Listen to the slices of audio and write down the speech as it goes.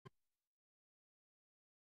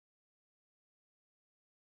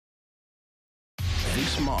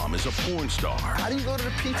This mom is a porn star. How do you go to the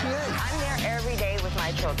PTA? I'm there every day with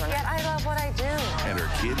my children. Yet I love what I do. And her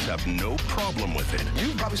kids have no problem with it.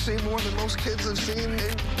 You've probably seen more than most kids have seen in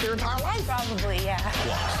their entire life. Probably, yeah.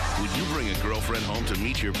 Plus, would you bring a girlfriend home to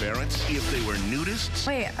meet your parents if they were nudists?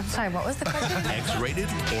 Wait, I'm sorry, what was the question? X-rated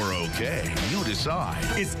or okay? You decide.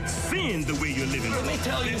 It's sin the way you're living. Let me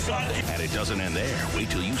tell you something. And it doesn't end there. Wait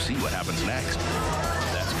till you see what happens next.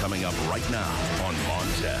 That's coming up right now on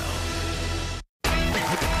Montel.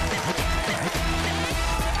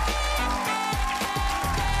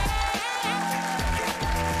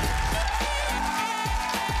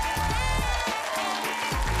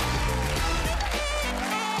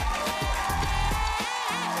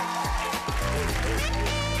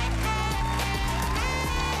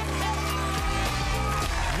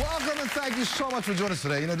 Thank you so much for joining us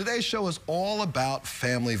today. You know, today's show is all about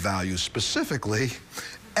family values, specifically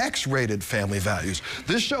X-rated family values.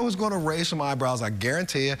 This show is going to raise some eyebrows, I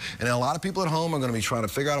guarantee you, and a lot of people at home are going to be trying to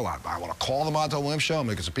figure out, I want to call the Montel Williams show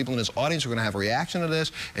because the people in this audience are going to have a reaction to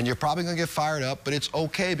this, and you're probably going to get fired up, but it's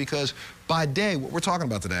okay because by day, what we're talking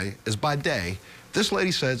about today is by day, this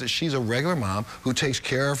lady says that she's a regular mom who takes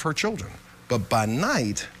care of her children. But by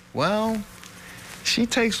night, well, she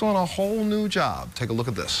takes on a whole new job. Take a look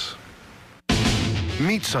at this.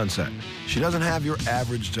 Meet Sunset. She doesn't have your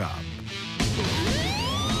average job.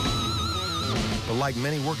 But like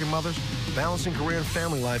many working mothers, balancing career and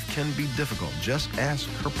family life can be difficult. Just ask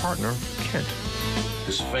her partner, Kent.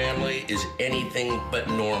 This family is anything but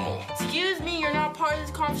normal. Excuse me, you're not part of this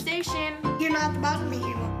conversation. You're not the boss of me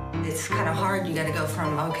anymore. It's kind of hard. You got to go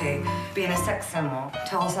from, okay, being a sex symbol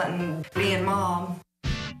to all of a sudden being mom.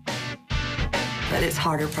 But it's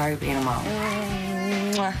harder probably being a mom.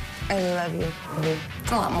 I love you.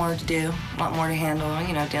 It's a lot more to do, a lot more to handle,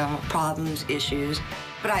 you know, dealing with problems, issues.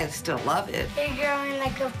 But I still love it. You're growing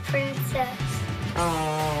like a princess.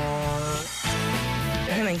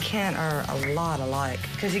 Him and Kent are a lot alike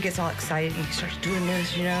because he gets all excited and he starts doing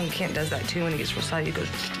this, you know, and Kent does that too when he gets real excited. He goes...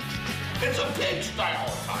 It's a big style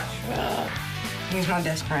touch. He's my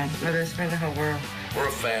best friend in the whole world. We're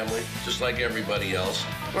a family, just like everybody else.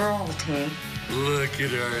 We're all a team. Look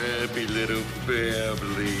at our happy little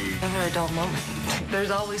family. Never a dull moment. There's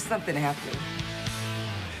always something happening.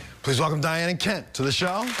 Please welcome Diane and Kent to the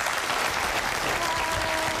show.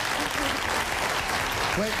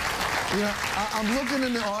 Wait, you know, I'm looking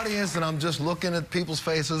in the audience and I'm just looking at people's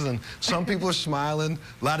faces and some people are smiling.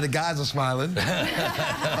 A lot of the guys are smiling.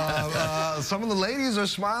 Some of the ladies are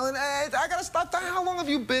smiling. Hey, I gotta stop. How long have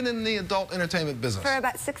you been in the adult entertainment business? For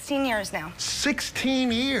about 16 years now.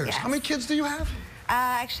 16 years? Yes. How many kids do you have?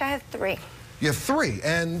 Actually, I have 3. You have 3,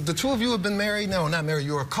 and the 2 of you have been married? No, not married.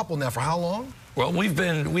 You're a couple now. For how long? Well, we've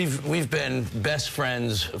been best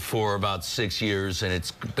friends for about 6 years, and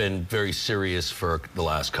it's been very serious for the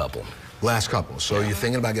last couple. Last couple. So you're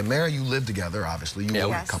thinking about getting married. You live together, obviously. You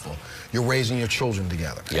are a couple. You're raising your children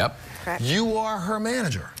together. Yep. Correct. You are her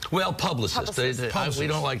manager. Well, publicist. Publicist. We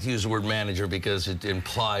don't like to use the word manager because it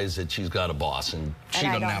implies that she's got a boss, and she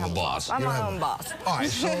doesn't have a boss. I'm my own boss. All right,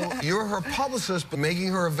 so you're her publicist, but making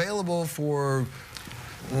her available for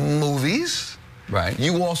movies. Right.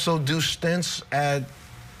 You also do stints at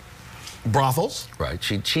brothels. Right.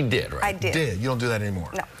 She did, right? I did. You don't do that anymore.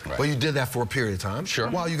 No. Right. Well, you did that for a period of time. Sure.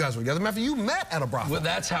 While you guys were together. Matter of fact, you met at a brothel. Well,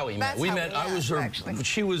 that's how we met. That's how we met, I was her. actually.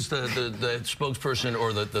 She was the spokesperson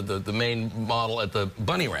or the main model at the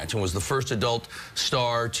Bunny Ranch, and was the first adult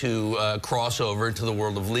star to cross over into the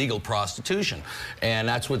world of legal prostitution. And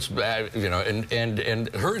that's what's you know, and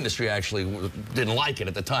her industry actually didn't like it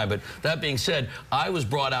at the time. But that being said, I was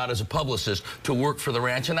brought out as a publicist to work for the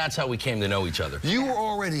ranch, and that's how we came to know each other. You were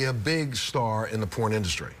already a big star in the porn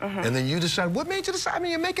industry, and then you decided. What made you decide? I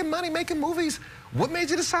mean, you're making money, making movies. What made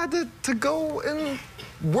you decide to go and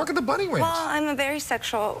work at the Bunny Ranch? Well, I'm a very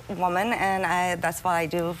sexual woman, and that's what I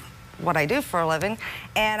do for a living.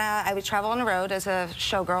 And I would travel on the road as a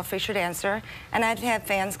showgirl, feature dancer, and I'd have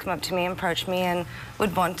fans come up to me and approach me and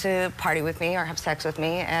would want to party with me or have sex with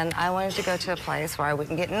me. And I wanted to go to a place where I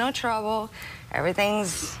wouldn't get in no trouble.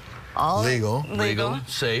 Everything's all legal,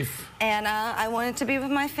 safe. And I wanted to be with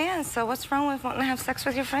my fans, so what's wrong with wanting to have sex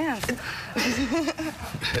with your fans?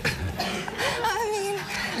 I mean,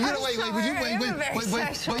 you know, wait,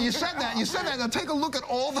 you said that. You said that. Now take a look at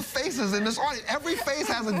all the faces in this audience. Every face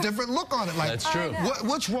has a different look on it. Like, that's true.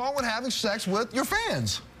 What's wrong with having sex with your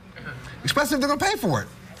fans? Especially if they're going to pay for it.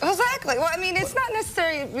 Exactly. Well, I mean, it's not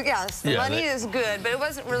necessarily, yes, the money is good, but it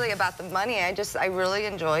wasn't really about the money. I really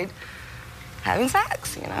enjoyed having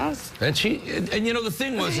sex, you know. And you know, the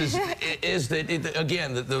thing was, is that,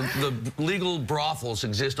 again, the legal brothels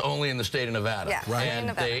exist only in the state of Nevada. Yeah,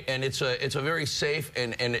 right. And it's a very safe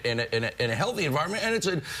and a healthy environment,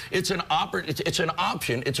 and it's an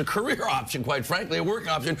option, it's a career option, quite frankly, a work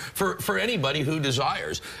option for anybody who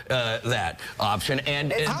desires that option.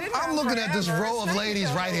 And I'm looking at this row of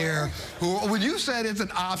ladies right here who, when you said it's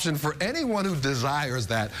an option for anyone who desires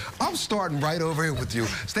that, I'm starting right over here with you.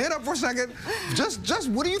 Stand up for a second. Just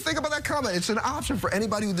what do you think about that comment? It's an option for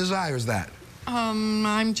anybody who desires that.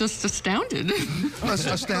 I'm just astounded.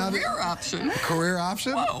 Astounded? Career option. Career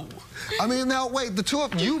option? Whoa. I mean, now, wait, the two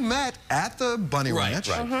of you met at the Bunny Ranch.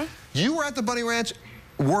 Right. Mm-hmm. You were at the Bunny Ranch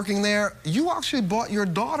working there. You actually brought your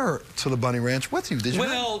daughter to the Bunny Ranch with you, did you?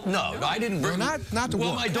 Well, no, I didn't bring not to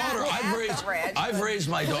well, work. my daughter, I've raised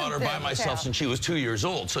my daughter by myself since she was 2 years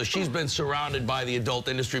old. So she's been surrounded by the adult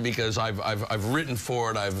industry because I've written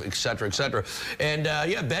for it, et cetera, et cetera. And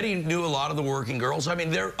yeah, Betty knew a lot of the working girls. I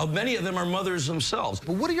mean, many of them are mothers themselves.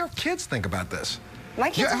 But what do your kids think about this?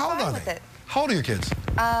 My kids are fine with it. How old are your kids?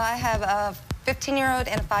 I have a 15-year-old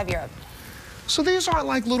and a 5-year-old. So these aren't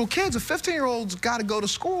like little kids. A 15-year-old's got to go to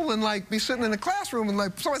school and like be sitting in the classroom and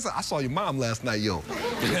like somebody said, "I saw your mom last night, yo."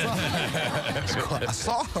 I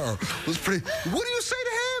saw her. It was pretty. What do you say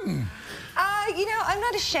to him? You know, I'm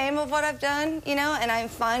not ashamed of what I've done, you know, and I'm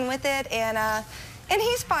fine with it, and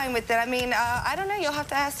he's fine with it. I mean, I don't know. You'll have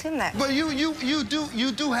to ask him that. But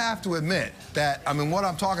you do have to admit that. I mean, what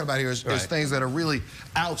I'm talking about here is things that are really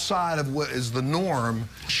outside of what is the norm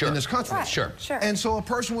in this country. Right. Sure. And so a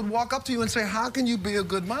person would walk up to you and say, "How can you be a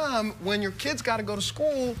good mom when your kids got to go to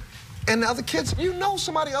school?" And the other kids, you know,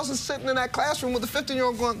 somebody else is sitting in that classroom with a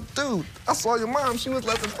 15-year-old going, "Dude, I saw your mom. She was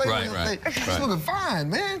letting play with me. She's looking fine,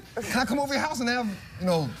 man. Can I come over your house and have, you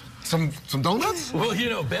know, some donuts?" Well, you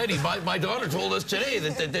know, Betty, my daughter told us today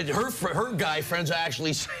that her guy friends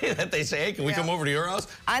actually say that. They say, "Hey, can we come over to your house?"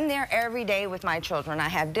 I'm there every day with my children. I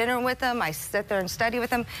have dinner with them. I sit there and study with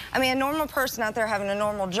them. I mean, a normal person out there having a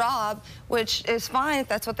normal job, which is fine if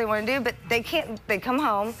that's what they want to do, but they can't. They come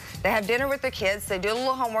home, they have dinner with their kids, they do a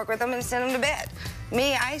little homework with them, and send them to bed.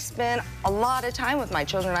 Me, I spend a lot of time with my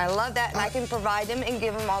children. I love that, and I can provide them and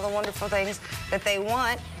give them all the wonderful things that they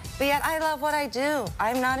want. But yet, I love what I do.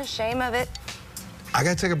 I'm not ashamed of it. I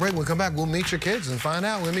got to take a break. When we come back, we'll meet your kids and find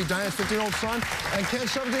out. We'll meet Diane's 15-year-old son and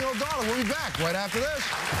Ken's 17-year-old daughter. We'll be back right after this.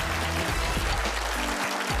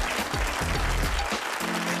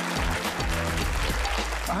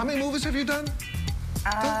 How many movies have you done?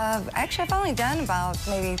 Actually, I've only done about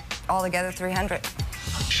maybe altogether 300.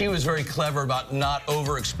 She was very clever about not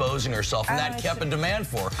overexposing herself, and that kept a demand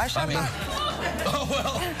for her. I mean, oh,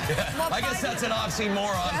 well, yeah, I guess that's an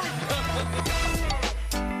oxymoron.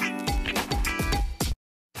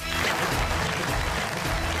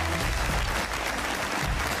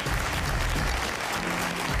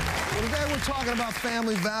 Today we're talking about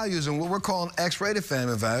family values and what we're calling X-rated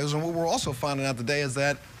family values, and what we're also finding out today is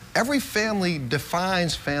that every family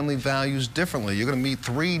defines family values differently. You're going to meet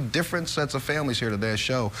 3 different sets of families here today's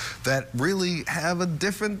show that really have a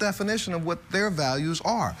different definition of what their values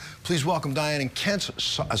are. Please welcome Diane and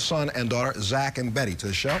Kent's son and daughter, Zach and Betty, to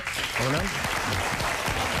the show. Hello, now.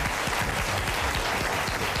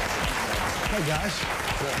 Hey, guys.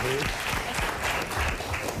 What's up, dude?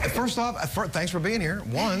 First off, thanks for being here,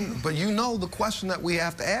 one, but you know the question that we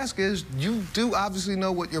have to ask is, you do obviously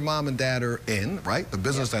know what your mom and dad are in, right? The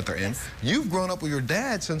business that they're in. You've grown up with your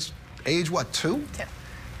dad since age, what, 2? 2.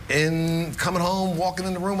 And coming home, walking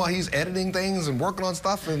in the room while he's editing things and working on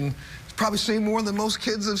stuff, and he's probably seen more than most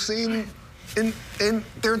kids have seen in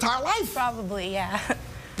their entire life. Probably, yeah.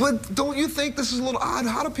 But don't you think this is a little odd?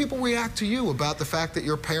 How do people react to you about the fact that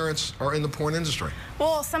your parents are in the porn industry?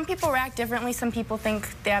 Well, some people react differently. Some people think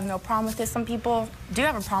they have no problem with it. Some people do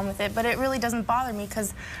have a problem with it, but it really doesn't bother me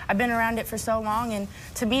because I've been around it for so long, and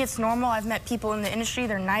to me it's normal. I've met people in the industry.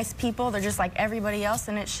 They're nice people. They're just like everybody else,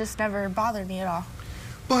 and it's just never bothered me at all.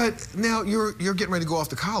 But now you're getting ready to go off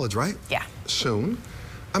to college, right? Yeah. Soon.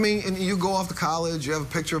 I mean, and you go off to college, you have a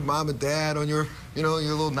picture of mom and dad on your, you know,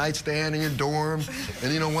 your little nightstand in your dorm,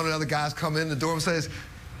 and, you know, one of the other guys come in the dorm and says,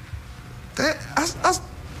 "Dad, have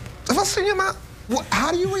I seen your mom?"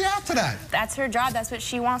 How do you react to that? That's her job. That's what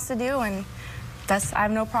she wants to do, and I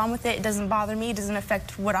have no problem with it. It doesn't bother me. It doesn't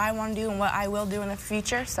affect what I want to do and what I will do in the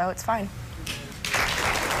future, so it's fine.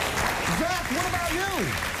 Zach, what about you?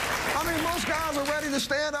 I mean, most guys are ready to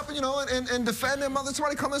stand up and, you know, and defend their mother.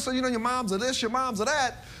 Somebody come in and say, you know, your mom's are this, your mom's are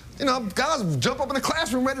that. You know, guys jump up in the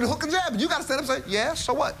classroom ready to hook and jab, and you got to stand up and say, yeah,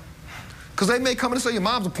 so what? Because they may come in and say, your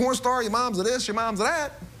mom's a porn star, your mom's are this, your mom's are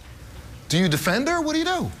that. Do you defend her? What do you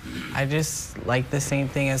do? I just like the same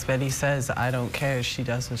thing as Betty says. I don't care. She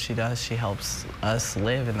does what she does. She helps us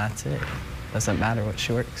live, and that's it. Doesn't matter what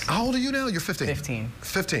she works. How old are you now? You're 15? 15.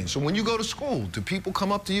 15. So when you go to school, do people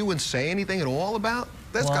come up to you and say anything at all about?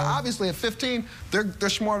 That's obviously at 15, they're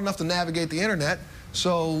smart enough to navigate the internet.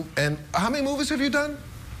 So, and how many movies have you done?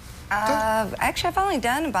 Actually, I've only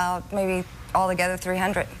done about maybe altogether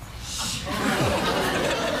 300.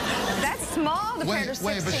 That's small compared to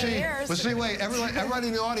 16 years. But see, everybody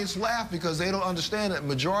in the audience laugh because they don't understand that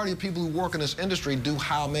majority of people who work in this industry do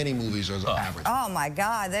how many movies as average? Oh my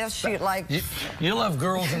God, they'll shoot like... You'll have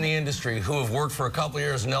girls in the industry who have worked for a couple of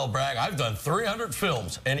years and they'll brag, I've done 300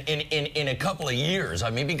 films in a couple of years. I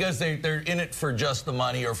mean, because they're in it for just the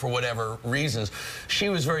money or for whatever reasons. She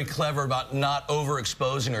was very clever about not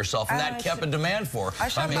overexposing herself, and that kept a demand for her.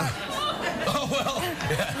 I mean, oh, well,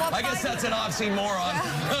 yeah, I guess that's an oxymoron.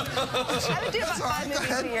 I would do about 5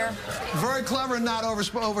 movies a year. Very clever and not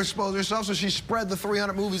overexpose herself, so she spread the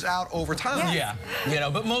 300 movies out over time. Yeah, you know,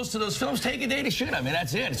 but most of those films take a day to shoot. I mean,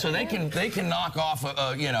 that's it. So they can knock off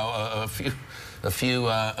a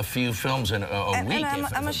few films in a week. And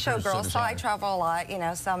I'm a showgirl, so I travel a lot. You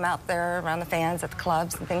know, so I'm out there around the fans at the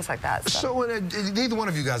clubs and things like that. So neither one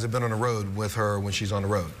of you guys have been on the road with her when she's on the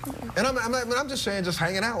road. And I'm just saying, just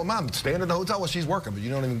hanging out with Mom, staying at the hotel while she's working, but you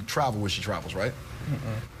don't even travel where she travels, right?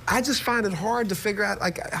 I just find it hard to figure out,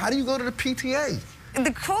 like, how do you go to the PTA?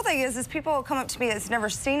 The cool thing is people will come up to me that's never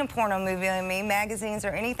seen a porno movie on me, magazines or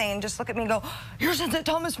anything, and just look at me and go, "You're Sunset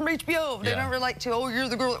Thomas from HBO." They never like to, "Oh, you're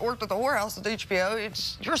the girl that worked at the whorehouse at HBO."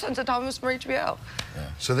 It's, "You're Sunset Thomas from HBO." Yeah.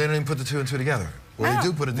 So they don't even put the 2 and 2 together. Well, they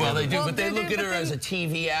do put it together. Well, they do, but they look at her as a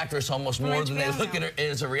TV actress almost more than they look at her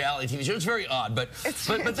as a reality TV show. It's very odd, but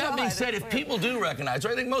that being said, if people do recognize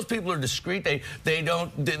her, I think most people are discreet. They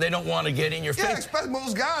don't want to get in your face. Yeah, expect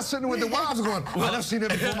most guys sitting with their wives going, "I've never seen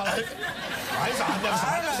that before in my life. I've never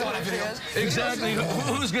saw that video." Exactly.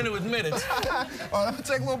 Who's going to admit it? All right, I'm going to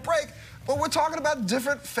take a little break. But we're talking about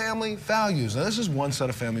different family values. Now, this is one set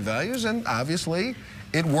of family values, and obviously,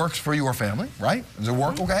 it works for your family, right? Does it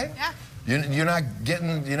work okay? Yeah. You're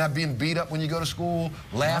not being beat up when you go to school,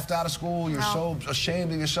 laughed out of school, you're so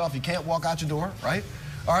ashamed of yourself you can't walk out your door, right?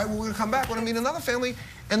 All right, well, we're gonna come back. We're gonna meet another family,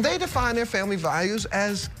 and they define their family values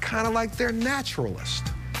as kind of like they're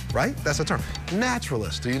naturalist, right? That's a term,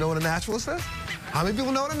 naturalist. Do you know what a naturalist is? How many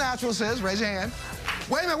people know what a naturalist is? Raise your hand.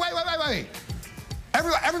 Wait a minute, wait.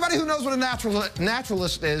 Everybody who knows what a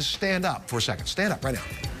naturalist is, stand up for a second. Stand up right now.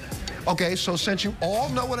 Okay, so since you all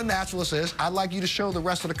know what a naturalist is, I'd like you to show the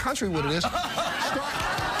rest of the country what it is. Start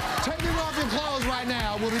taking off your clothes right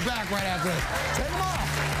now. We'll be back right after this. Take them off.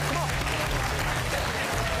 Come on.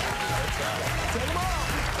 Take them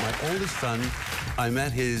off. My oldest son, I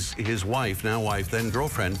met his wife, now wife, then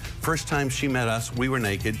girlfriend. First time she met us, we were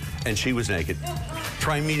naked, and she was naked.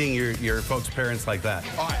 Try meeting your folks' parents like that.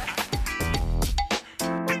 All right.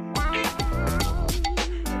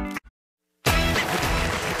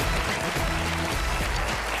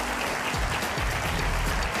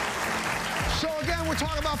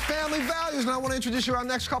 Family values, and I want to introduce you to our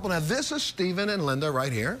next couple. Now, this is Stephen and Linda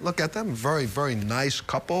right here. Look at them. Very, very nice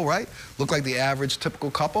couple, right? Look like the average,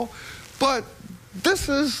 typical couple. But this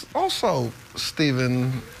is also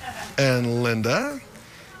Stephen and Linda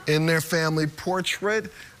in their family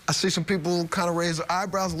portrait. I see some people kind of raise their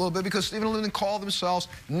eyebrows a little bit because Stephen and Linda call themselves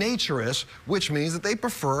naturists, which means that they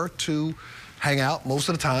prefer to hang out most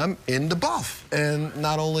of the time in the buff. And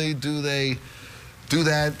not only do they do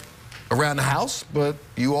that around the house, but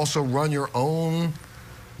you also run your own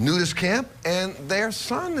nudist camp, and their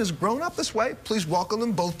son has grown up this way. Please welcome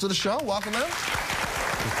them both to the show. Welcome them.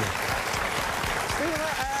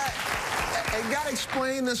 You got to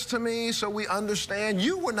explain this to me so we understand.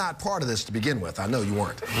 You were not part of this to begin with. I know you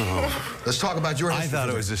weren't. Let's talk about your history. I thought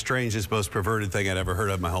it was the strangest, most perverted thing I'd ever heard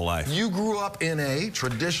of my whole life. You grew up in a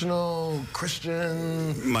traditional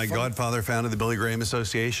Christian... My godfather founded the Billy Graham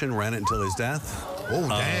Association, ran it until his death. Oh,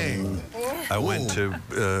 dang. I went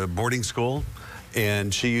to boarding school,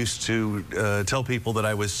 and she used to tell people that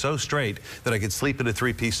I was so straight that I could sleep in a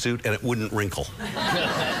three-piece suit and it wouldn't wrinkle.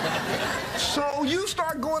 So you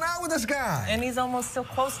start going out with this guy. And he's almost so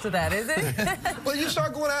close to that, is it? Well, you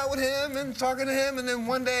start going out with him and talking to him, and then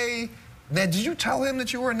one day... Now, did you tell him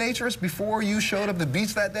that you were a naturist before you showed up at the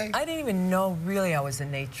beach that day? I didn't even know, really, I was a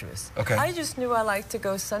naturist. Okay. I just knew I liked to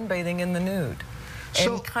go sunbathing in the nude.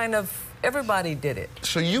 So, and kind of, everybody did it.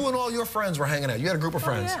 So you and all your friends were hanging out. You had a group of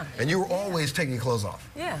friends. Yeah. And you were always taking your clothes off.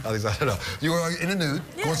 Yeah. At least I don't know. You were in the nude,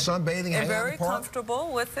 going sunbathing, hanging out in the park. And very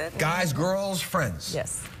comfortable with it. Guys, girls, friends.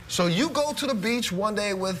 Yes. So you go to the beach one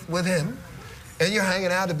day with him, And you're hanging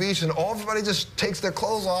out at the beach, and everybody just takes their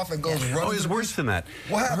clothes off and goes running. Oh, it's worse than that.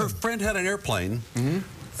 What happened? Her friend had an airplane,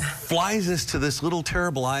 flies us to this little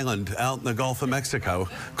terrible island out in the Gulf of Mexico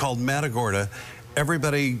called Matagorda.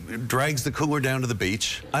 Everybody drags the cooler down to the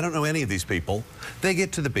beach. I don't know any of these people. They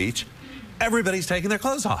get to the beach. Everybody's taking their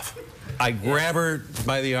clothes off. I grab her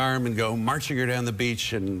by the arm and go marching her down the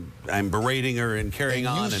beach, and I'm berating her and carrying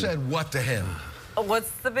on. You said what to him? What's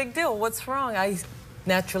the big deal? What's wrong? I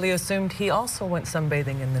naturally assumed he also went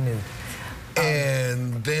sunbathing in the nude.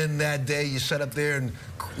 And then that day you sat up there and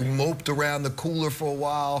moped around the cooler for a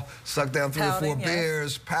while, sucked down 3 or 4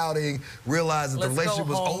 beers, pouting, realized that the relationship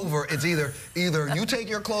was over. It's either you take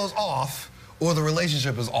your clothes off or the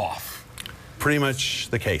relationship is off. Pretty much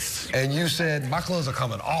the case. And you said, my clothes are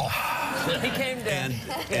coming off. He came down.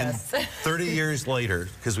 And 30 years later,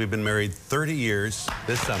 because we've been married 30 years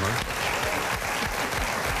this summer,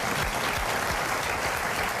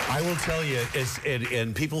 I will tell you,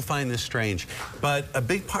 and people find this strange, but a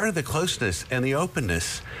big part of the closeness and the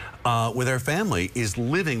openness with our family is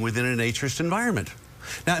living within a naturist environment.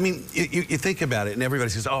 Now, I mean, you think about it, and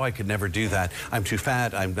everybody says, oh, I could never do that. I'm too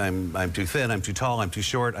fat, I'm too thin, I'm too tall, I'm too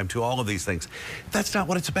short, I'm too all of these things. That's not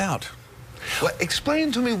what it's about. Well,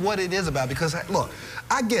 explain to me what it is about, because, look,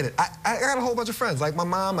 I get it. I got a whole bunch of friends, like my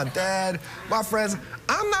mom, my dad, my friends.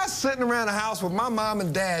 I'm not sitting around the house with my mom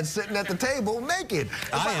and dad sitting at the table naked.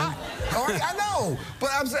 I am. I know, but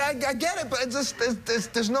I get it, but it's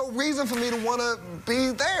just, there's no reason for me to want to be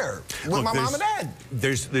there with my mom and dad.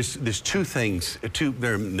 There's two things,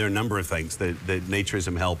 there are a number of things that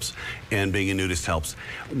naturism helps and being a nudist helps.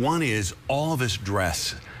 One is all of us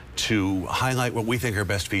dress to highlight what we think our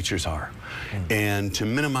best features are and to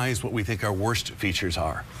minimize what we think our worst features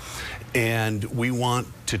are. And we want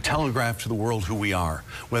to telegraph to the world who we are.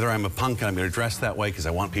 Whether I'm a punk and I'm going to dress that way because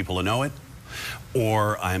I want people to know it,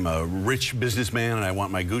 or I'm a rich businessman and I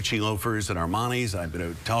want my Gucci loafers and Armani's, I'm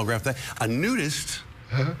going to telegraph that. A nudist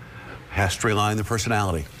has to rely on the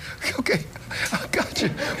personality. Okay, I got you.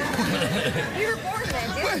 You were born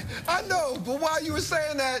then, dude. Wait, I know, but while you were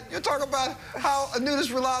saying that, you're talking about how a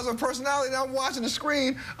nudist relies on personality, and I'm watching the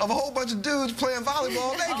screen of a whole bunch of dudes playing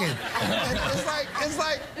volleyball naked. And it's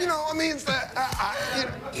like, you know, I mean, it's like,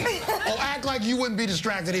 oh, act like you wouldn't be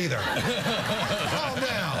distracted either. Calm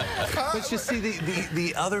down. But you see,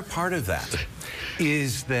 the other part of that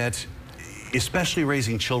is that, especially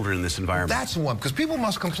raising children in this environment. That's the one, because people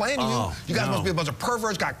must complain to you. You guys must be a bunch of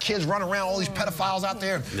perverts, got kids running around, all these pedophiles out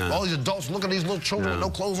there, all these adults looking at these little children with no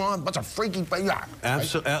clothes on, bunch of freaky...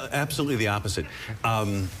 Absolutely the opposite.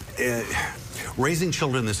 Raising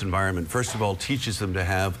children in this environment, first of all, teaches them to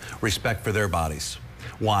have respect for their bodies.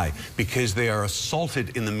 Why? Because they are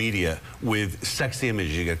assaulted in the media with sexy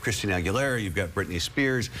images. You've got Christina Aguilera, you've got Britney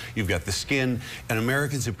Spears, you've got the skin, and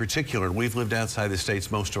Americans in particular, and we've lived outside the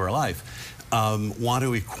States most of our life, want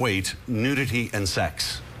to equate nudity and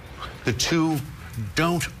sex. The two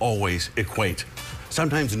don't always equate.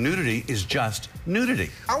 Sometimes nudity is just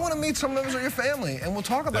nudity. I want to meet some members of your family, and we'll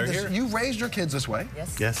talk about this. You raised your kids this way.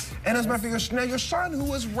 Yes. Yes. And as a matter of fact, now your son, who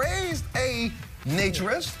was raised a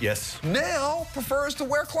naturist, yes, now prefers to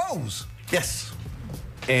wear clothes. Yes.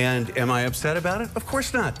 And am I upset about it? Of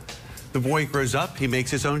course not. The boy grows up, he makes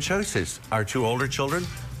his own choices. Our 2 older children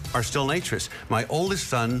are still naturists. My oldest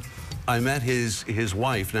son, I met his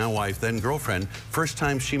wife, now wife, then girlfriend. First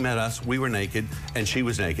time she met us, we were naked, and she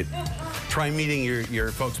was naked. Try meeting your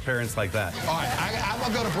folks' parents like that. All right, I'm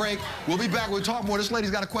gonna go to break. We'll be back. We'll talk more. This lady's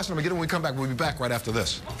got a question. I'm gonna get it when we come back. We'll be back right after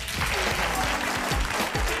this.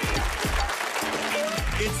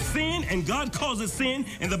 It's sin, and God calls it sin,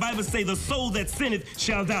 and the Bible says the soul that sinneth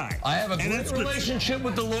shall die. I have a great relationship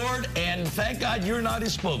with the Lord, and thank God you're not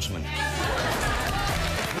his spokesman.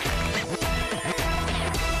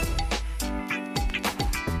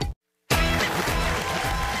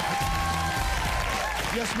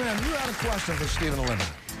 Yes, ma'am. You had a question for Stephen and Linda.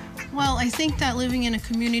 Well, I think that living in a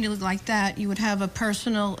community like that, you would have a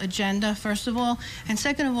personal agenda, first of all. And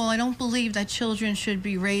second of all, I don't believe that children should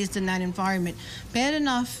be raised in that environment. Bad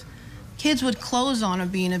enough, kids with clothes on are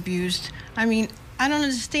being abused. I mean, I don't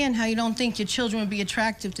understand how you don't think your children would be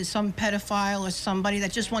attractive to some pedophile or somebody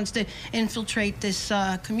that just wants to infiltrate this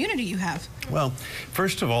community you have. Well,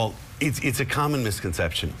 first of all, it's a common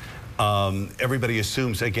misconception. Everybody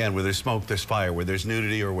assumes, again, where there's smoke, there's fire, where there's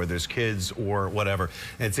nudity or where there's kids or whatever.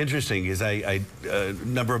 And it's interesting because I a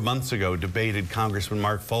number of months ago, debated Congressman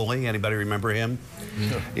Mark Foley. Anybody remember him?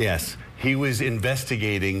 Yeah. Yes. He was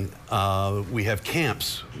investigating, we have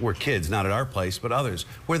camps where kids, not at our place, but others,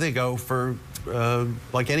 where they go for,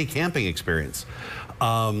 like any camping experience.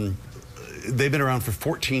 They've been around for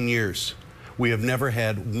 14 years. We have never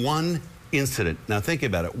had one incident. Now think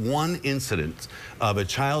about it. One incident of a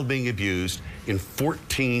child being abused in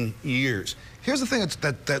 14 years. Here's the thing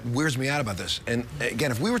that weirds me out about this. And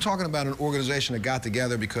again, if we were talking about an organization that got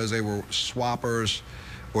together because they were swappers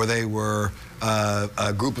or they were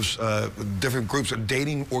a group of different groups of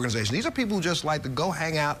dating organizations, these are people who just like to go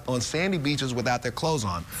hang out on sandy beaches without their clothes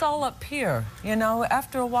on. It's all up here, you know.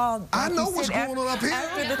 After a while, I know what's going on up here.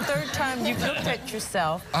 After the third time you've looked at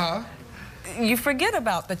yourself, you forget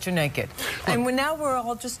about that you're naked. And now we're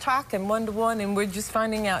all just talking one-to-one, and we're just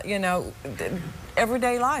finding out, you know,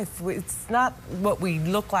 everyday life. It's not what we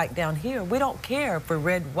look like down here. We don't care if we're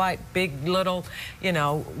red, white, big, little, you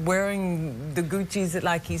know, wearing the Gucci's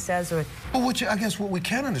like he says. Or well, I guess what we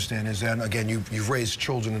can understand is that, again, you've raised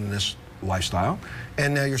children in this lifestyle,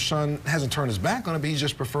 and now your son hasn't turned his back on it, but he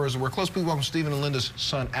just prefers to wear clothes. Please welcome Stephen and Linda's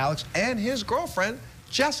son, Alex, and his girlfriend,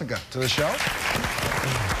 Jessica, to the show.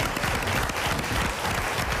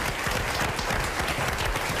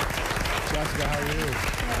 Jessica, how are you?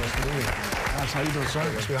 Nice to meet you. Alex, how you doing,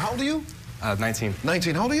 sir? How old are you? 19.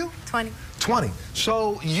 19. How old are you? 20. 20.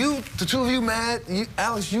 So the two of you met.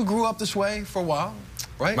 Alex, you grew up this way for a while,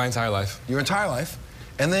 right? My entire life. Your entire life.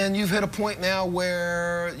 And then you've hit a point now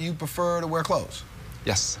where you prefer to wear clothes.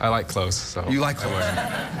 Yes, I like clothes. So you like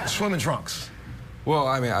clothes? Swimming trunks. Well,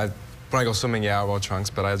 I mean, when I go swimming, yeah, I wear trunks,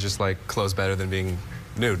 but I just like clothes better than being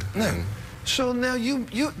nude. Yeah. So now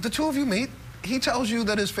the two of you meet. He tells you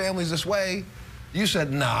that his family's this way. You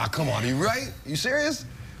said, nah, come on, you right? You serious?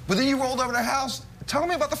 But then you rolled over to their house. Tell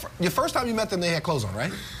me about your first time you met them, they had clothes on,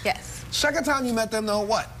 right? Yes. Second time you met them, though,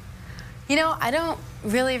 what? You know, I don't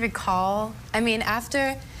really recall. I mean,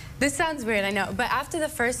 this sounds weird, I know, but after the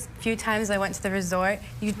first few times I went to the resort,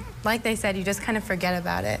 like they said, you just kind of forget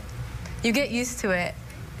about it. You get used to it.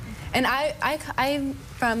 And I'm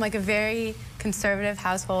from like a very conservative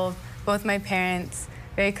household, both my parents,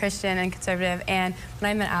 very Christian and conservative, and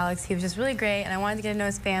when I met Alex, he was just really great, and I wanted to get to know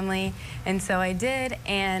his family, and so I did,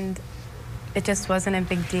 and it just wasn't a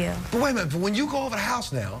big deal. But wait a minute, but when you go over the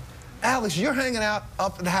house now, Alex, you're hanging out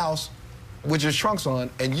up in the house with your trunks on,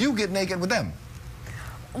 and you get naked with them.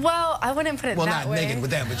 Well, I wouldn't put it that way. Well, not naked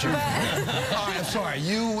with them, but you... All right, I'm sorry,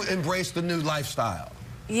 you embrace the new lifestyle.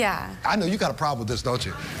 Yeah. I know you got a problem with this, don't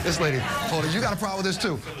you? This lady, hold on, you got a problem with this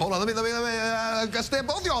too. Hold on, let me stand,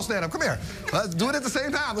 both of y'all stand up, come here. Let's do it at the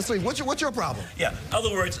same time, let's see, what's your problem? Yeah, other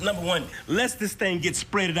words, number one, lest this thing get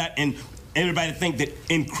spread out and everybody think that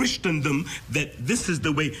in Christendom that this is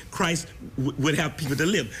the way Christ would have people to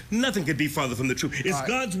live. Nothing could be farther from the truth. It's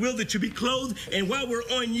God's will that you be clothed, and while we're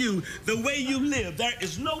on you, the way you live, there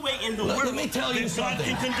is no way in the world let me tell you that God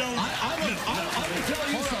something. can condone. I'm going to tell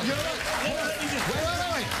you something. Wait.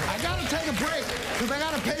 I gotta take a break because I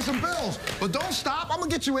gotta pay some bills. But don't stop. I'm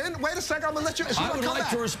gonna get you in. Wait a second. I'm gonna let you. I would like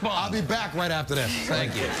to respond. I'll be back right after this.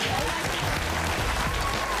 Thank you.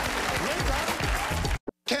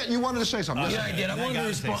 Kent, you wanted to say something. Yeah, I did. I wanted to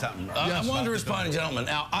respond. I wanted to respond, gentlemen.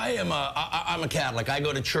 Now, I'm a Catholic. I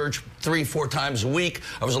go to church 3-4 times a week.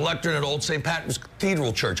 I was a lectern at Old St. Patrick's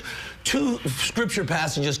Cathedral Church. Two scripture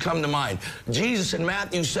passages come to mind. Jesus in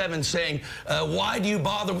Matthew 7 saying, why do you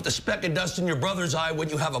bother with the speck of dust in your brother's eye when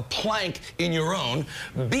you have a plank in your own?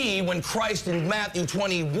 B, when Christ in Matthew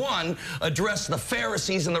 21 addressed the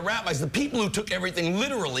Pharisees and the rabbis, the people who took everything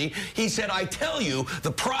literally, he said, I tell you,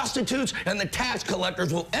 the prostitutes and the tax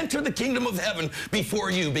collectors will enter the kingdom of heaven before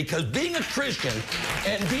you, because being a Christian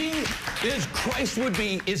and being as Christ would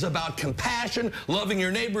be is about compassion, loving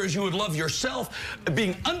your neighbor as you would love yourself,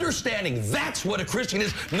 being understanding. That's what a Christian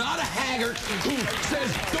is, not a haggard who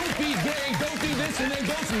says, don't be gay, don't be this, and then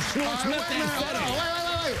goes and snorts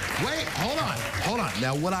methamphetamine. Wait, hold on.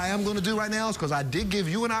 Now, what I am going to do right now is, because I did give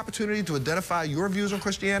you an opportunity to identify your views on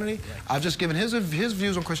Christianity, I've just given his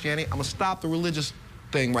views on Christianity. I'm going to stop the religious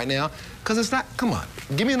thing right now, because it's not, come on,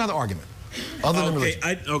 give me another argument, other than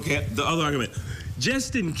religion. Okay, the other argument.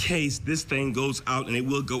 Just in case this thing goes out, and it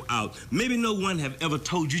will go out, maybe no one have ever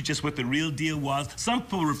told you just what the real deal was. Some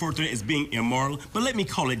people refer to it as being immoral, but let me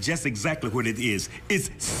call it just exactly what it is.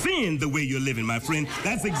 It's sin the way you're living, my friend.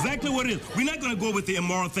 That's exactly what it is. We're not going to go with the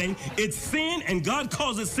immoral thing. It's sin, and God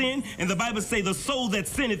calls it sin, and the Bible says the soul that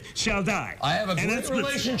sinneth shall die. I have a great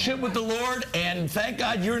relationship with the Lord, and thank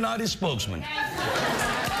God you're not his spokesman.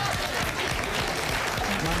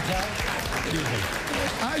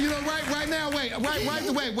 You know, right now, wait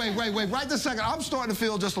this second. I'm starting to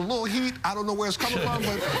feel just a little heat. I don't know where it's coming from,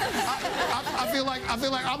 but I feel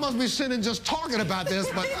like I must be sinning just talking about this.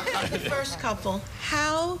 But first couple,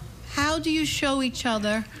 how do you show each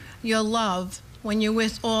other your love when you're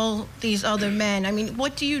with all these other men? I mean,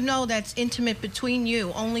 what do you know that's intimate between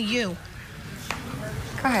you, only you?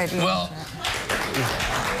 Go ahead. Well,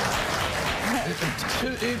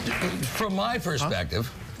 From my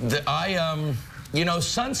perspective, you know,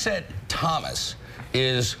 Sunset Thomas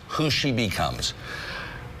is who she becomes.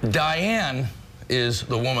 Diane is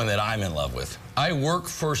the woman that I'm in love with. I work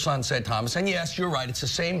for Sunset Thomas, and yes, you're right, it's the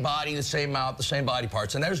same body, the same mouth, the same body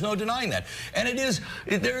parts, and there's no denying that. And it is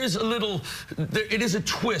a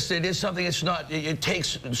twist, it is something, it's not, it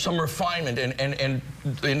takes some refinement and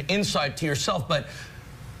insight to yourself, but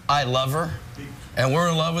I love her, and we're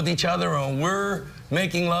in love with each other, and we're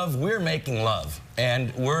making love,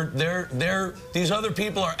 and these other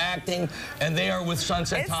people are acting, and they are with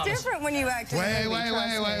Sunset Thomas. It's different when you act. Wait.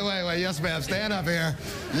 Yes, ma'am. Stand up here.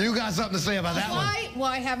 You got something to say about that one.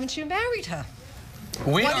 Why haven't you married her?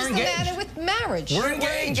 We what are is engaged. the matter with marriage? We're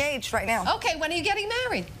engaged right now. Okay, when are you getting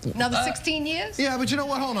married? Another 16 years? Yeah, but you know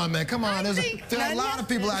what? Hold on, man. Come on. There are a lot of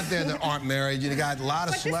people out there that aren't married. You got a lot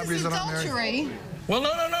of celebrities that aren't married. Well, no.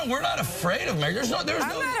 We're not afraid of marriage. I'm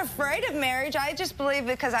not afraid of marriage. I just believe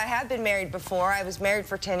because I have been married before. I was married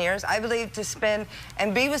for 10 years. I believe to spend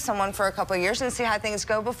and be with someone for a couple of years and see how things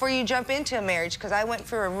go before you jump into a marriage, because I went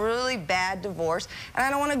through a really bad divorce, and I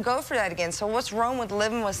don't want to go through that again. So what's wrong with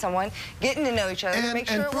living with someone, getting to know each other, and make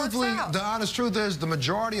sure it works out? The honest truth is the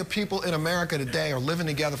majority of people in America today are living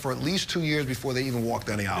together for at least 2 years before they even walk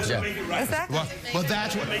down the aisle. Yeah. Exactly. But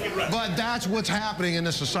that's what's happening in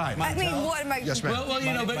this society. I mean, what am I... Yes, ma'am. Well,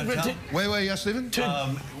 you know, Wait, yes, Stephen?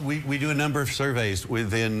 We do a number of surveys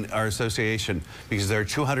within our association because there are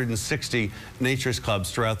 260 naturist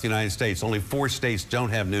clubs throughout the United States. Only 4 states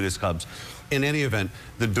don't have nudist clubs. In any event,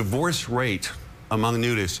 the divorce rate among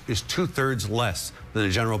nudists is 2/3 less than the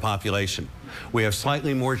general population. We have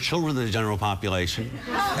slightly more children than the general population,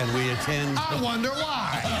 and we attend... I wonder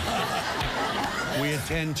why. We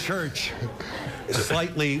attend church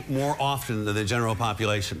slightly more often than the general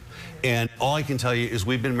population. And all I can tell you is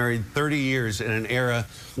we've been married 30 years in an era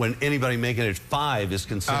when anybody making it 5 is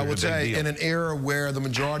considered a big deal. I would say in an era where the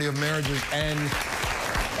majority of marriages and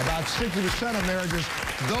about 60% of marriages,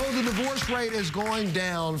 though the divorce rate is going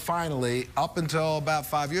down finally, up until about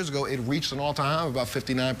 5 years ago, it reached an all-time high of about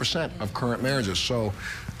 59% of current marriages. So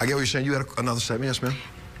I get what you're saying. You had another statement. Yes, ma'am?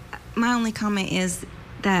 My only comment is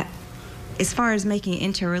that as far as making it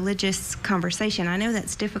into a religious conversation, I know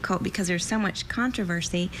that's difficult because there's so much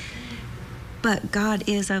controversy, but God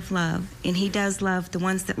is of love, and he does love the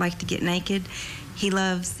ones that like to get naked. He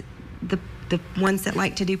loves the ones that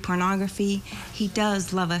like to do pornography. He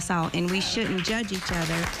does love us all, and we shouldn't judge each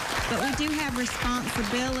other, but we do have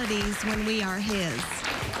responsibilities when we are his.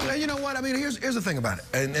 Yeah, you know what? I mean, here's the thing about it,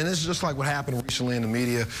 and this is just like what happened recently in the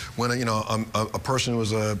media when a person who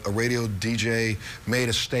was a radio DJ made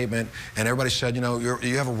a statement, and everybody said, you know,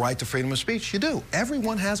 you have a right to freedom of speech. You do.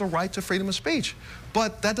 Everyone has a right to freedom of speech,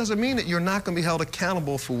 but that doesn't mean that you're not going to be held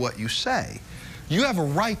accountable for what you say. You have a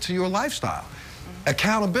right to your lifestyle.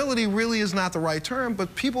 Accountability really is not the right term,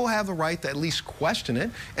 but people have the right to at least question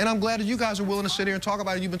it, and I'm glad that you guys are willing to sit here and talk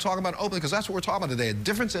about it. You've been talking about it openly, because that's what we're talking about today, a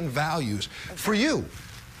difference in values. For you,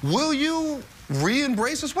 will you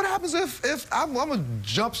re-embrace this? What happens if I'm going to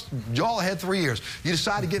jump y'all ahead 3 years. You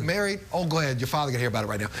decide to get married. Oh, go ahead. Your father can hear about it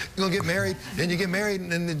right now. You're going to get married, then you get married,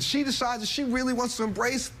 and then she decides that she really wants to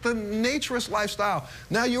embrace the naturist lifestyle.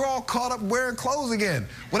 Now you're all caught up wearing clothes again.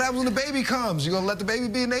 What happens when the baby comes? You going to let the baby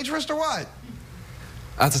be a naturist or what?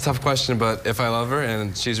 That's a tough question, but if I love her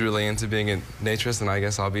and she's really into being a naturist, then I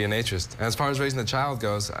guess I'll be a naturist. And as far as raising the child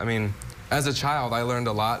goes, I mean, as a child, I learned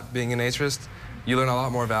a lot being a naturist. You learn a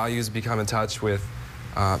lot more values, become in touch with,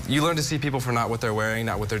 you learn to see people for not what they're wearing,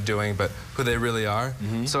 not what they're doing, but who they really are.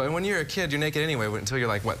 Mm-hmm. So, and when you're a kid, you're naked anyway until you're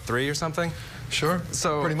like, what, 3 or something? Sure,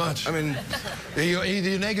 so, pretty much. I mean... Either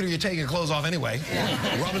you're naked or you're taking clothes off anyway.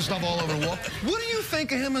 Yeah. Rubbing stuff all over the wall. What do you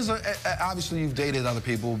think of him as a... obviously, you've dated other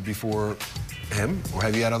people before him, or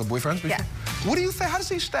have you had other boyfriends before? Yeah. What do you think? How does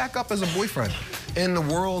he stack up as a boyfriend in the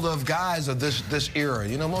world of guys of this era?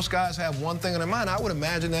 You know, most guys have one thing on their mind. I would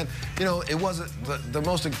imagine that, you know, it wasn't the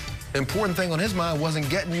most important thing on his mind wasn't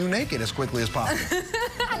getting you naked as quickly as possible.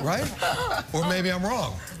 Right? Or maybe I'm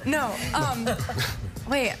wrong. No,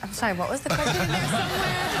 wait, I'm sorry, what was the question in there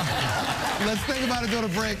somewhere? Let's think about it during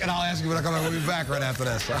a break, and I'll ask you when I come back. We'll be back right after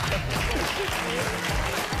this.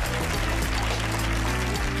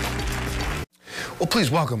 Well,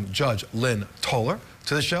 please welcome Judge Lynn Toller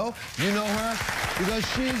to the show. You know her because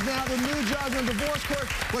she's now the new judge in divorce court,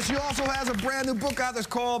 but she also has a brand new book out that's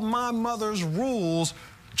called My Mother's Rules.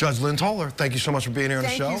 Judge Lynn Toller, thank you so much for being here on the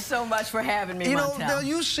show. Thank you so much for having me, Montel. Now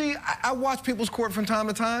you see, I watch People's Court from time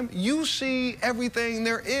to time. You see everything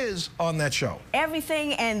there is on that show.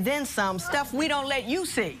 Everything and then some stuff we don't let you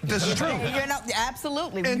see. This is true. You know,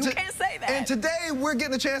 absolutely. You can't say that. And today we're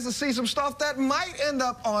getting a chance to see some stuff that might end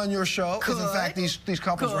up on your show. Because in fact, these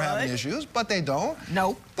couples were having issues, but they don't.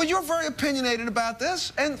 Nope. But you're very opinionated about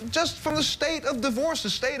this. And just from the state of divorce, the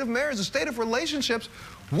state of marriage, the state of relationships,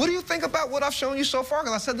 what do you think about what I've shown you so far?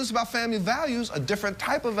 Because I said this about family values, a different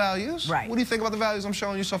type of values. Right. What do you think about the values I'm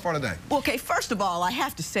showing you so far today? Okay, first of all, I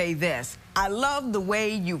have to say this. I love the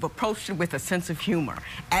way you've approached it with a sense of humor.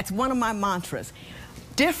 That's one of my mantras.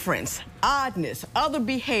 Difference, oddness, other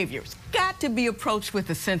behaviors got to be approached with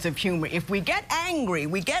a sense of humor. If we get angry,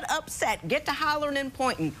 we get upset, get to hollering and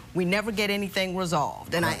pointing, we never get anything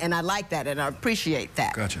resolved. And, I like that, and I appreciate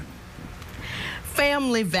that. Gotcha.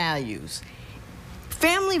 Family values.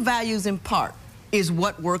 Family values, in part, is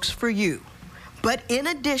what works for you. But in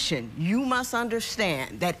addition, you must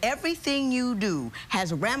understand that everything you do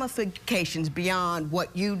has ramifications beyond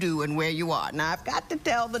what you do and where you are. Now, I've got to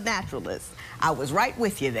tell the naturalists, I was right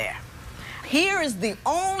with you there. Here is the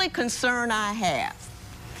only concern I have.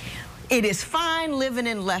 It is fine living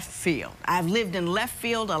in left field. I've lived in left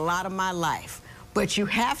field a lot of my life. But you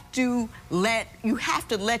have to let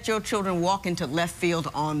your children walk into left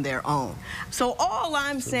field on their own. So all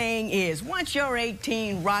I'm saying is, once you're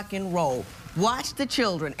 18, rock and roll. Watch the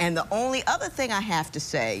children. And the only other thing I have to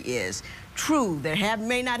say is, true, there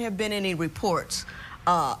may not have been any reports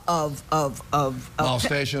of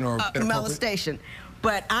molestation or molestation.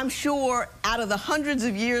 But I'm sure out of the hundreds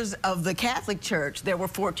of years of the Catholic Church, there were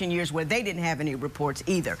 14 years where they didn't have any reports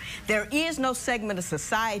either. There is no segment of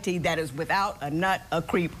society that is without a nut, a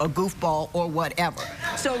creep, a goofball, or whatever.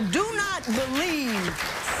 So do not believe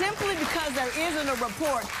simply because there isn't a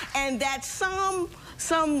report and that some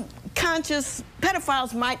conscious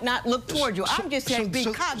pedophiles might not look toward you. I'm just saying be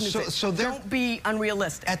cognizant. Don't be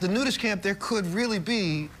unrealistic. At the nudist camp, there could really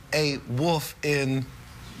be a wolf in...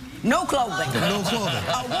 no clothing. No clothing.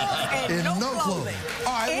 A wolf and no clothing.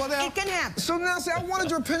 All right, well now, it can happen. So now, see, I wanted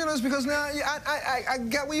your opinion on this because now I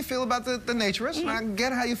get what you feel about the naturists, and I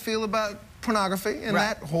get how you feel about pornography and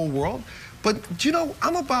that whole world. But, you know,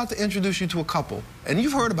 I'm about to introduce you to a couple, and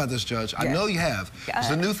you've heard about this, Judge. I know you have. It's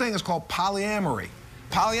a new thing. It's called polyamory.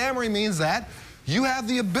 Polyamory means that you have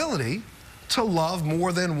the ability to love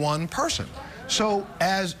more than one person. So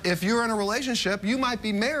if you're in a relationship, you might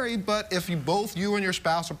be married, but if you and your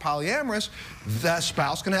spouse are polyamorous, that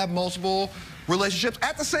spouse can have multiple relationships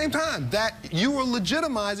at the same time. That you are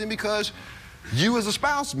legitimizing because you as a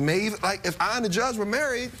spouse may, like if I and the judge were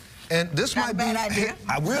married, and this might be,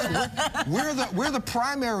 we're the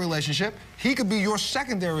primary relationship. He could be your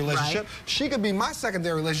secondary relationship. Right. She could be my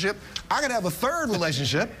secondary relationship. I could have a third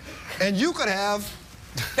relationship, and you could have.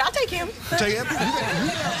 I'll take him. Take him. You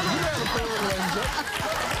have a third relationship.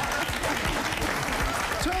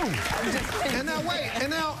 Two. And now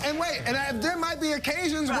wait. And there might be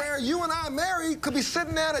occasions where you and I married could be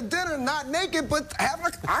sitting down at dinner, not naked, but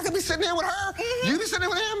I could be sitting there with her. You be sitting there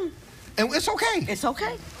with him, and it's okay. It's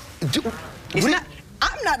okay.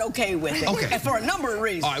 I'm not okay with it. Okay. For a number of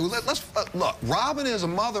reasons. All right, well, let's look. Robin is a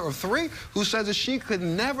mother of 3 who says that she could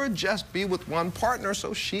never just be with one partner,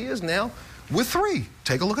 so she is now with 3.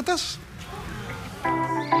 Take a look at this.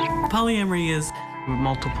 Polyamory is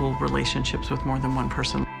multiple relationships with more than one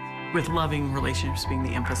person, with loving relationships being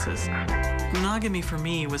the emphasis. Monogamy for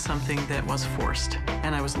me was something that was forced,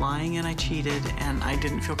 and I was lying and I cheated and I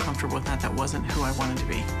didn't feel comfortable with that. That wasn't who I wanted to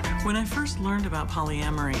be. When I first learned about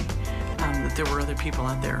polyamory, that there were other people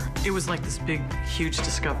out there, it was like this big, huge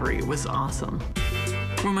discovery. It was awesome.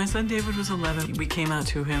 When my son David was 11, we came out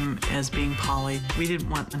to him as being poly. We didn't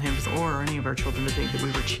want him or any of our children to think that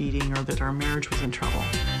we were cheating or that our marriage was in trouble.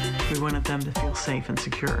 We wanted them to feel safe and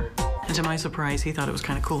secure. And to my surprise, he thought it was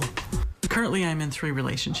kind of cool. Currently, I'm in 3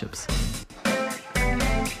 relationships.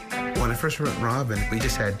 When I first met Robin, we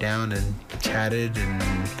just sat down and chatted and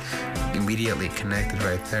immediately connected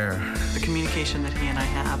right there. The communication that he and I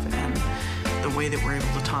have and the way that we're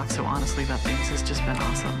able to talk so honestly about things has just been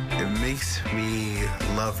awesome. It makes me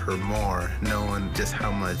love her more, knowing just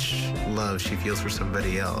how much love she feels for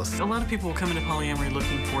somebody else. A lot of people will come into polyamory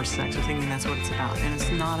looking for sex or thinking that's what it's about, and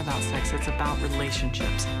it's not about sex, it's about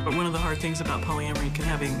relationships. But one of the hard things about polyamory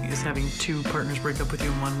is having 2 partners break up with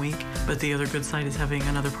you in 1 week, but the other good side is having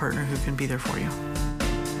another partner who can be there for you.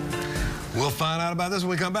 We'll find out about this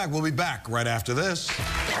when we come back. We'll be back right after this.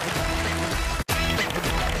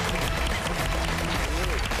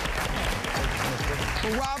 So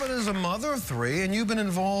Robin is a mother of 3, and you've been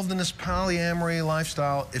involved in this polyamory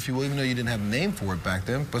lifestyle, if you will, even though you didn't have a name for it back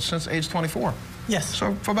then, but since age 24. Yes.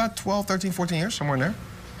 So for about 12, 13, 14 years, somewhere in there.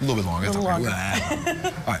 A little bit longer. A little longer.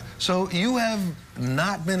 All right. So you have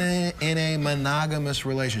not been in a monogamous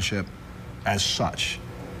relationship as such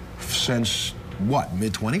since, what,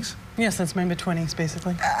 mid-20s? Yeah, since my mid-20s,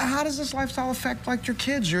 basically. How does this lifestyle affect, like, your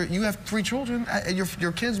kids? You have 3 children.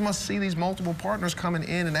 Your kids must see these multiple partners coming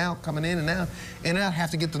in and out, and not have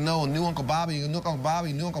to get to know a new Uncle Bobby, new Uncle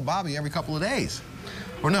Bobby, new Uncle Bobby every couple of days.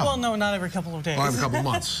 Or no? Well, no, not every couple of days. Or every couple of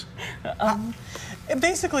months.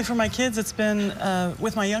 Basically, for my kids, it's been,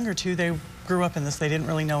 with my younger 2, they grew up in this. They didn't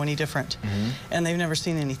really know any different. And they've never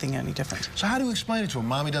seen anything any different. So how do you explain it to them?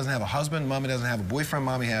 Mommy doesn't have a husband, Mommy doesn't have a boyfriend,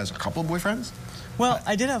 Mommy has a couple of boyfriends? Well,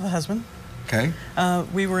 I did have a husband. Okay.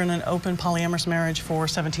 We were in an open polyamorous marriage for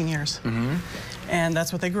 17 years. And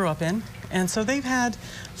that's what they grew up in. And so they've had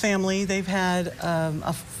family, they've had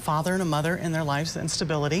a father and a mother in their lives and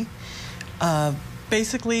stability.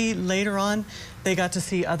 Basically, later on, they got to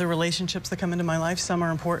see other relationships that come into my life. Some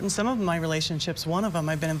are important. Some of my relationships, one of them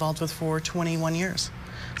I've been involved with for 21 years.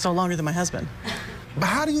 So longer than my husband. But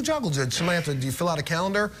how do you juggle? Did somebody have to, do you fill out a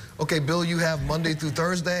calendar? Okay, Bill, you have Monday through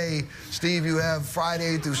Thursday. Steve, you have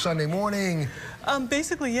Friday through Sunday morning.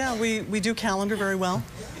 Basically, yeah, we do calendar very well.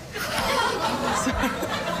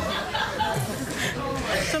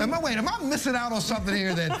 Am I missing out on something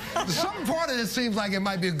here that some part of it seems like it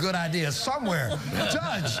might be a good idea somewhere?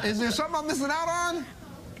 Judge, is there something I'm missing out on?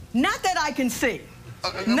 Not that I can see.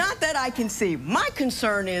 Not that I can see. My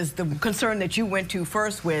concern is the concern that you went to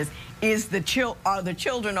first with is are the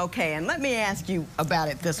children okay? And let me ask you about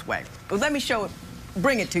it this way. Well, let me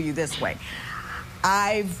bring it to you this way.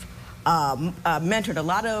 I've mentored a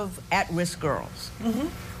lot of at-risk girls.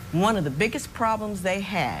 One of the biggest problems they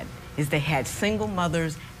had is they had single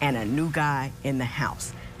mothers and a new guy in the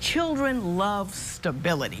house. Children love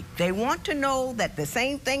stability. They want to know that the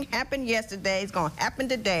same thing happened yesterday, is going to happen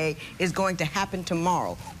today, is going to happen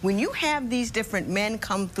tomorrow. When you have these different men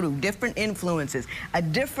come through, different influences, a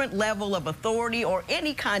different level of authority or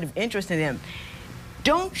any kind of interest in them,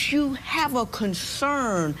 don't you have a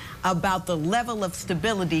concern about the level of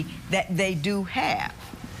stability that they do have?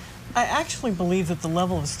 I actually believe that the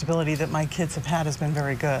level of stability that my kids have had has been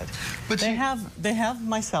very good. But they have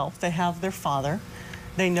myself, they have their father,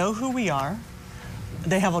 they know who we are,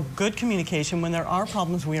 they have a good communication. When there are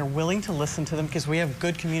problems, we are willing to listen to them because we have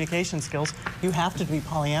good communication skills. You have to be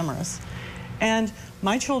polyamorous. And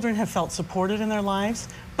my children have felt supported in their lives,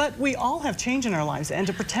 but we all have change in our lives. And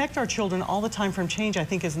to protect our children all the time from change, I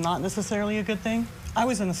think, is not necessarily a good thing. I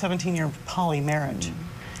was in a 17-year poly marriage.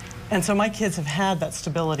 And so my kids have had that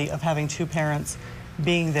stability of having 2 parents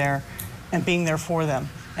being there and being there for them.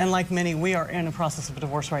 And like many, we are in the process of a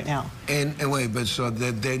divorce right now. And wait, but so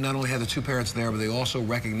they not only have the 2 parents there, but they also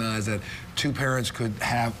recognize that 2 parents could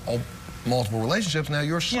have multiple relationships. Now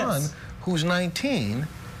your son, who's 19,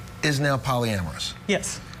 is now polyamorous.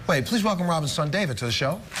 Yes. Wait, please welcome Robin's son, David, to the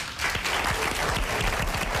show.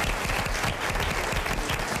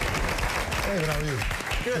 David, how are you?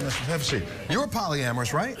 Good. Have a seat. You're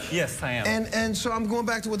polyamorous, right? Yes, I am. And so I'm going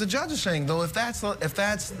back to what the judge is saying, though. If that's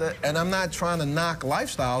the, and I'm not trying to knock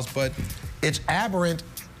lifestyles, but it's aberrant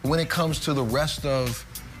when it comes to the rest of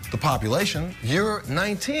the population. You're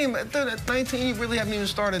 19. At 19, you really haven't even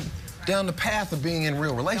started down the path of being in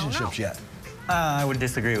real relationships yet. I would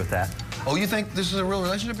disagree with that. Oh, you think this is a real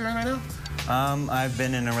relationship you're in right now? I've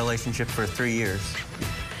been in a relationship for 3 years.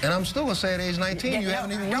 And I'm still going to say at age 19, you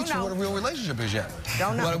haven't even reached what a real relationship is yet.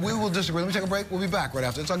 But we will disagree. Let me take a break. We'll be back right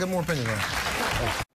after this. I'll get more opinions on it.